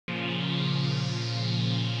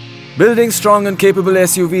Building strong and capable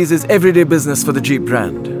SUVs is everyday business for the Jeep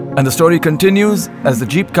brand. And the story continues as the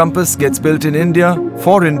Jeep Compass gets built in India,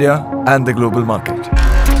 for India and the global market.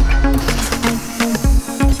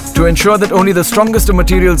 To ensure that only the strongest of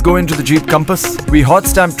materials go into the Jeep Compass, we hot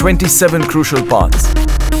stamp 27 crucial parts.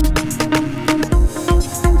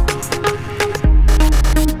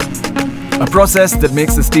 A process that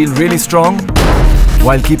makes the steel really strong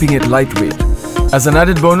while keeping it lightweight. As an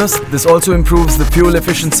added bonus, this also improves the fuel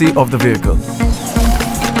efficiency of the vehicle.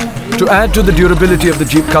 To add to the durability of the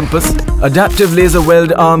Jeep Compass, adaptive laser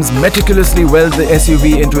weld arms meticulously weld the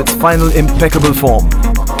SUV into its final impeccable form.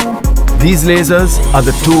 These lasers are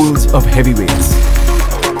the tools of heavyweights.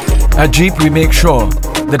 At Jeep, we make sure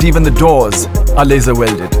that even the doors are laser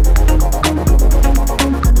welded.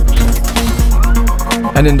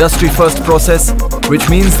 An industry-first process, which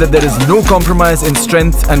means that there is no compromise in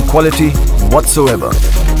strength and quality whatsoever.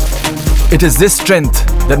 It is this strength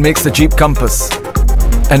that makes the Jeep Compass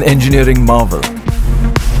an engineering marvel.